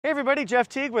Hey everybody, Jeff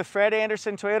Teague with Fred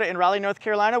Anderson Toyota in Raleigh, North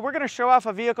Carolina. We're going to show off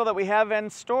a vehicle that we have in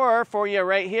store for you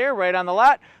right here, right on the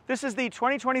lot. This is the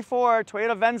 2024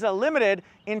 Toyota Venza Limited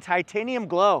in titanium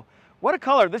glow. What a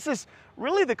color. This is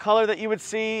really the color that you would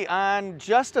see on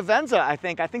just a Venza, I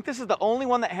think. I think this is the only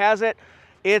one that has it.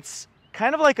 It's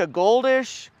kind of like a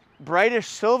goldish, brightish,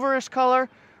 silverish color.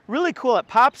 Really cool. It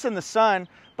pops in the sun.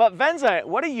 But Venza,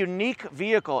 what a unique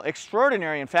vehicle.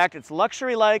 Extraordinary. In fact, it's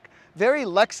luxury-like, very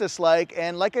Lexus-like,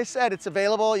 and like I said, it's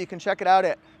available. You can check it out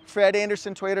at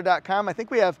fredandersontoyota.com. I think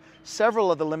we have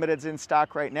several of the limiteds in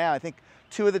stock right now. I think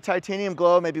 2 of the titanium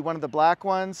glow, maybe 1 of the black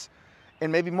ones, and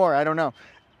maybe more, I don't know.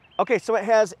 Okay, so it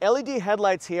has LED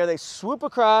headlights here. They swoop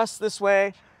across this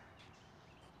way.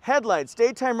 Headlights,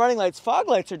 daytime running lights, fog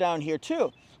lights are down here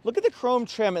too. Look at the chrome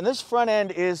trim, and this front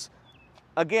end is,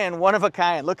 again, one of a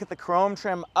kind. Look at the chrome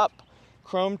trim up,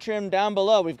 chrome trim down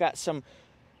below. We've got some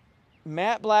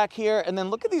matte black here, and then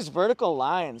look at these vertical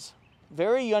lines.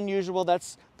 Very unusual.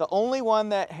 That's the only one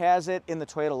that has it in the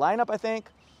Toyota lineup, I think.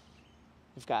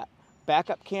 We've got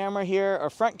backup camera here,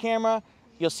 or front camera.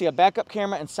 You'll see a backup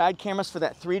camera and side cameras for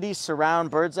that 3D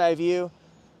surround bird's eye view.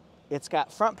 It's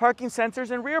got front parking sensors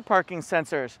and rear parking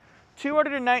sensors.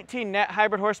 219 net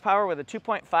hybrid horsepower with a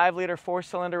 2.5 liter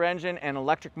 4-cylinder engine and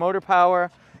electric motor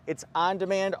power. It's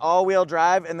on-demand all-wheel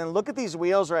drive. And then look at these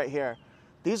wheels right here.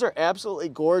 These are absolutely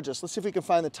gorgeous. Let's see if we can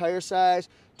find the tire size.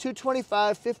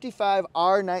 225 55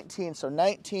 R19, so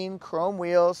 19 chrome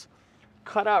wheels.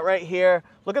 Cut out right here.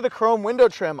 Look at the chrome window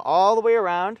trim all the way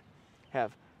around.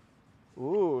 Have,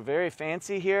 ooh, very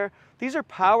fancy here. These are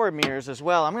power mirrors as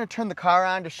well. I'm going to turn the car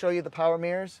on to show you the power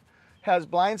mirrors. Has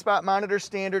blind spot monitor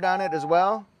standard on it as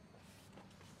well.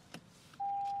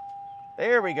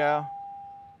 There we go.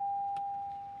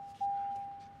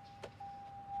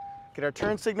 Get our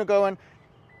turn signal going.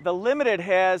 The Limited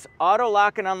has auto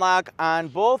lock and unlock on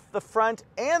both the front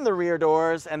and the rear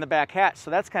doors and the back hatch, so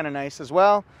that's kind of nice as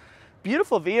well.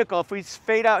 Beautiful vehicle. If we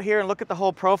fade out here and look at the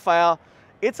whole profile,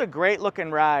 it's a great looking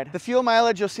ride. The fuel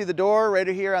mileage, you'll see the door right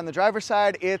here on the driver's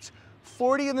side. It's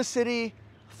 40 in the city,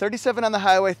 37 on the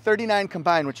highway, 39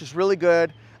 combined, which is really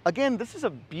good. Again, this is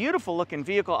a beautiful looking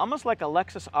vehicle, almost like a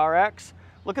Lexus RX.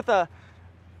 Look at the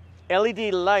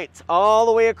LED lights all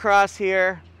the way across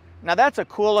here. Now that's a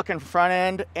cool looking front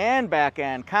end and back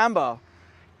end combo.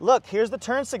 Look, here's the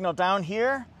turn signal down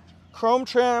here. Chrome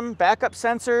trim, backup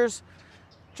sensors.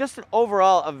 Just an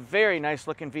overall a very nice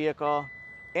looking vehicle.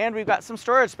 And we've got some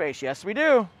storage space. Yes, we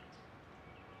do.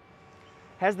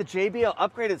 Has the JBL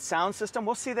upgraded sound system.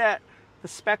 We'll see that, the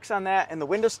specs on that, and the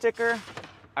window sticker.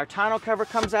 Our tonneau cover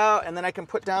comes out, and then I can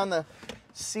put down the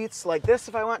seats like this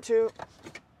if I want to.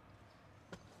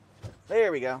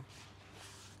 There we go.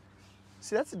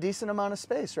 See, that's a decent amount of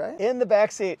space, right? In the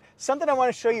back seat, something I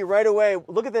want to show you right away.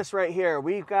 Look at this right here.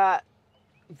 We've got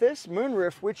this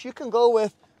moonroof, which you can go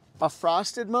with a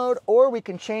frosted mode, or we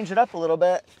can change it up a little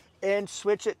bit and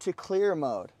switch it to clear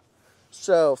mode.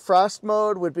 So frost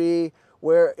mode would be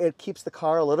where it keeps the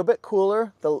car a little bit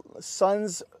cooler. The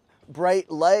sun's bright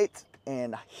light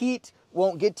and heat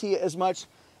won't get to you as much.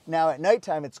 Now at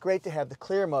nighttime, it's great to have the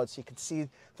clear mode so you can see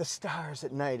the stars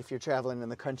at night if you're traveling in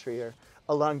the country or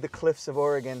along the cliffs of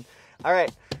Oregon. All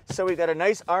right, so we've got a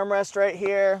nice armrest right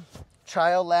here.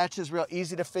 Child latch is real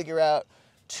easy to figure out.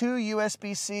 2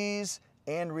 USB-Cs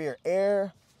and rear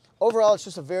air. Overall, it's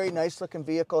just a very nice looking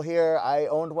vehicle here. I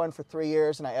owned one for 3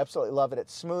 years and I absolutely love it.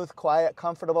 It's smooth, quiet,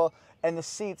 comfortable, and the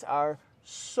seats are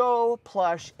so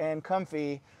plush and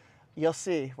comfy. You'll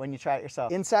see when you try it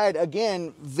yourself. Inside,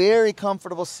 again, very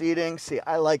comfortable seating. See,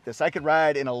 I like this. I could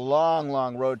ride in a long,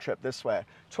 long road trip this way.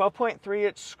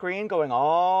 12.3-inch screen going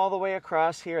all the way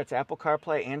across here. It's Apple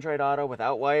CarPlay, Android Auto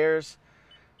without wires.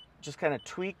 Just kind of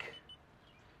tweak.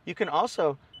 You can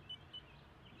also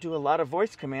do a lot of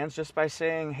voice commands just by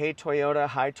saying, hey Toyota,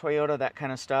 hi Toyota, that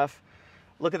kind of stuff.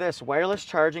 Look at this, wireless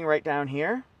charging right down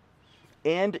here.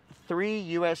 And 3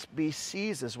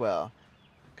 USB-Cs as well.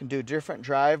 Can do different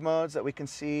drive modes that we can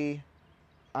see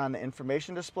on the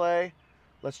information display.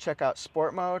 Let's check out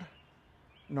sport mode,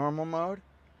 normal mode,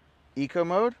 eco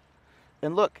mode,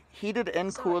 and look, heated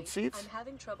and cooled seats. I'm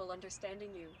having trouble understanding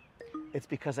you. It's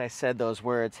because I said those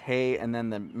words, hey, and then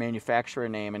the manufacturer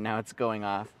name, and now it's going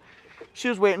off. She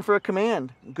was waiting for a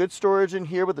command. Good storage in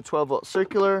here with the 12-volt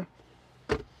circular.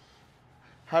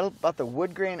 How about the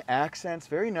wood grain accents?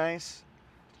 Very nice.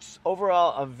 Just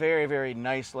overall, a very, very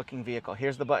nice looking vehicle.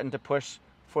 Here's the button to push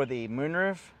for the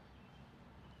moonroof.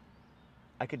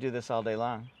 I could do this all day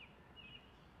long.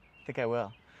 I think I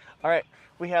will. All right,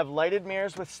 we have lighted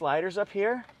mirrors with sliders up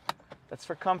here. That's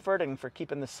for comfort and for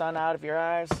keeping the sun out of your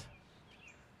eyes.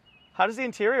 How does the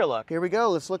interior look? Here we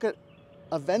go. Let's look at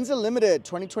A Venza Limited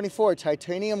 2024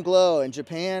 Titanium Glow in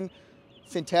Japan.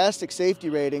 Fantastic safety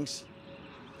ratings.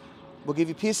 We'll give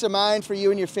you peace of mind for you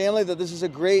and your family that this is a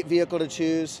great vehicle to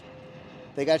choose.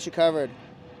 They got you covered.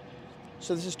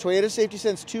 So this is Toyota Safety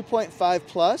Sense 2.5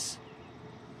 Plus.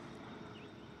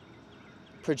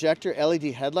 Projector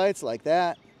LED headlights like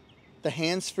that. The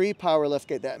hands-free power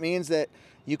liftgate. That means that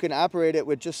you can operate it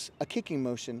with just a kicking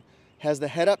motion. Has the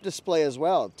head-up display as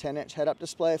well. 10-inch head-up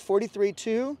display.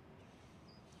 43.2.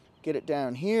 Get it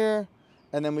down here.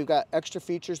 And then we've got extra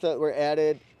features that were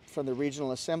added from the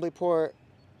regional assembly port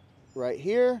right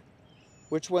here.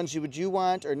 Which ones would you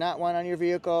want or not want on your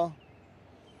vehicle?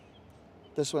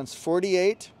 This one's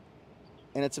 48.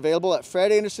 And it's available at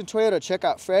Fred Anderson Toyota. Check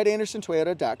out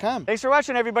fredandersontoyota.com. Thanks for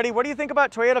watching, everybody. What do you think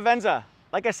about Toyota Venza?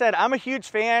 Like I said, I'm a huge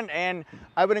fan, and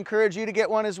I would encourage you to get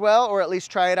one as well, or at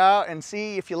least try it out and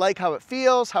see if you like how it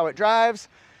feels, how it drives.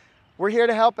 We're here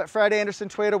to help at Fred Anderson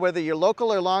Toyota, whether you're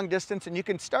local or long distance, and you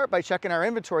can start by checking our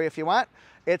inventory if you want.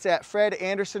 It's at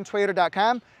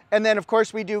fredandersontoyota.com. And then, of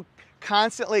course, we do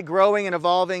constantly growing and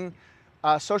evolving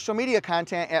social media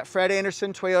content at Fred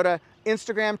Anderson Toyota,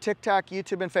 Instagram, TikTok,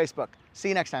 YouTube, and Facebook. See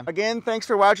you next time. Again, thanks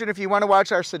for watching. If you want to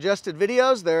watch our suggested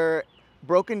videos, they're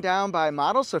broken down by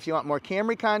model. So if you want more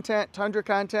Camry content, Tundra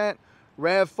content,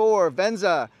 RAV4,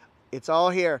 Venza, it's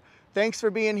all here. Thanks for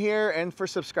being here and for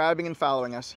subscribing and following us.